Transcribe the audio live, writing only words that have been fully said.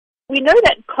We know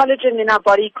that collagen in our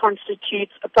body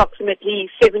constitutes approximately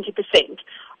 70%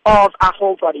 of our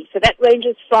whole body. So that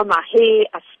ranges from our hair,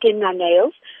 our skin, our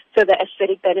nails, so the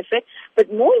aesthetic benefit,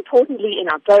 but more importantly in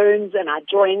our bones and our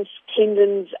joints,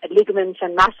 tendons, ligaments,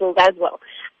 and muscles as well.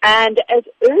 And as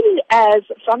early as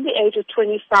from the age of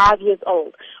 25 years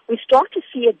old, we start to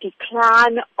see a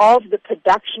decline of the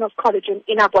production of collagen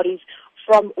in our bodies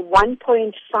from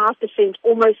 1.5%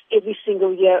 almost every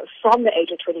single year from the age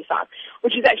of 25,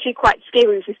 which is actually quite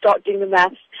scary if we start doing the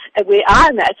maths at where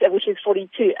I'm at, which is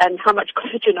 42, and how much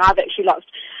collagen I've actually lost.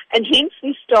 And hence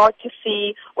we start to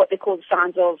see what they call the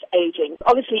signs of aging,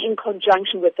 obviously in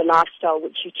conjunction with the lifestyle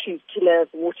which you choose to live,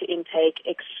 water intake,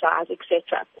 exercise,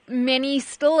 etc. Many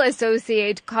still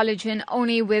associate collagen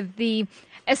only with the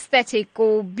aesthetic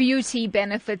or beauty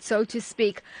benefits, so to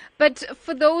speak. But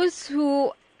for those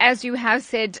who, as you have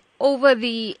said, over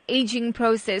the aging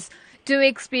process do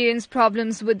experience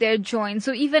problems with their joints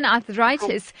or even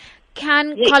arthritis,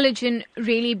 can collagen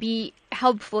really be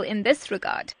helpful in this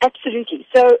regard? Absolutely.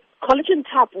 So collagen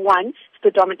type 1 is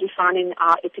predominantly found in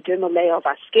our epidermal layer of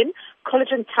our skin.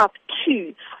 Collagen type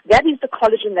 2, that is the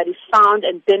collagen that is found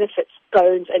and benefits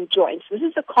bones and joints. This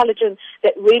is the collagen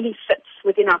that really fits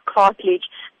within our cartilage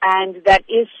and that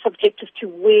is subjective to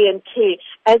wear and tear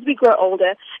as we grow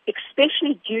older,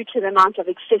 especially due to the amount of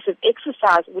excessive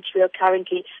exercise which we are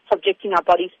currently subjecting our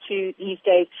bodies to these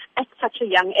days at such a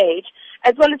young age,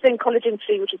 as well as then collagen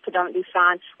 3, which is predominantly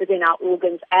found within our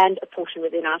organs and a portion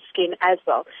within our skin as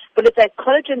well. But it's that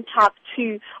collagen type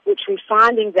 2 which we're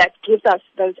finding that gives us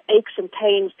those aches and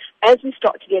pains as we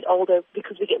start to get older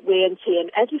because we get wear and tear.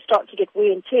 And as we start to get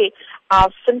wear and tear, our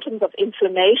symptoms of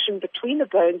inflammation between the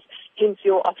bones, hence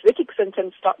your arthritic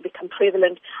symptoms, start to become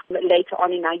prevalent later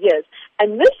on in our years.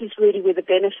 And this is really where the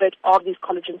benefit of these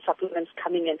collagen supplements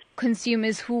coming in.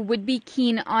 Consumers who would be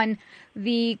keen on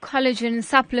the collagen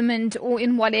supplement or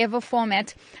in whatever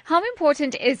format, how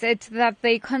important is it that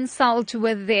they consult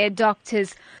with their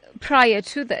doctors prior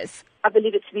to this? I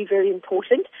believe it to be very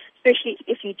important, especially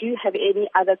if you do have any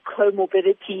other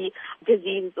comorbidity,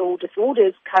 diseases or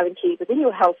disorders currently within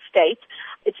your health state.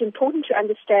 It's important to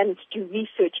understand and to do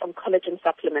research on collagen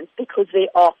supplements because there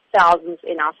are thousands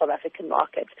in our South African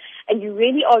market. And you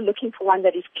really are looking for one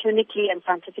that is clinically and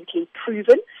scientifically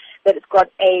proven, that it's got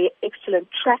an excellent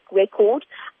track record,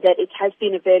 that it has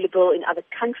been available in other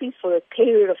countries for a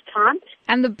period of time.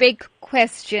 And the big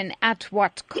question, at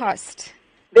what cost?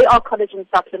 There are collagen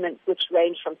supplements which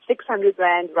range from 600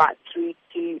 Rand right through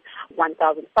to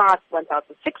 1,500,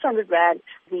 1,600 Rand.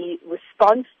 The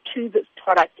response to this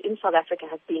product in South Africa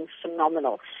has been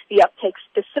phenomenal. The uptake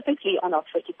specifically on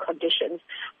arthritic conditions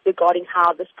regarding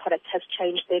how this product has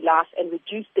changed their life and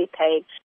reduced their pain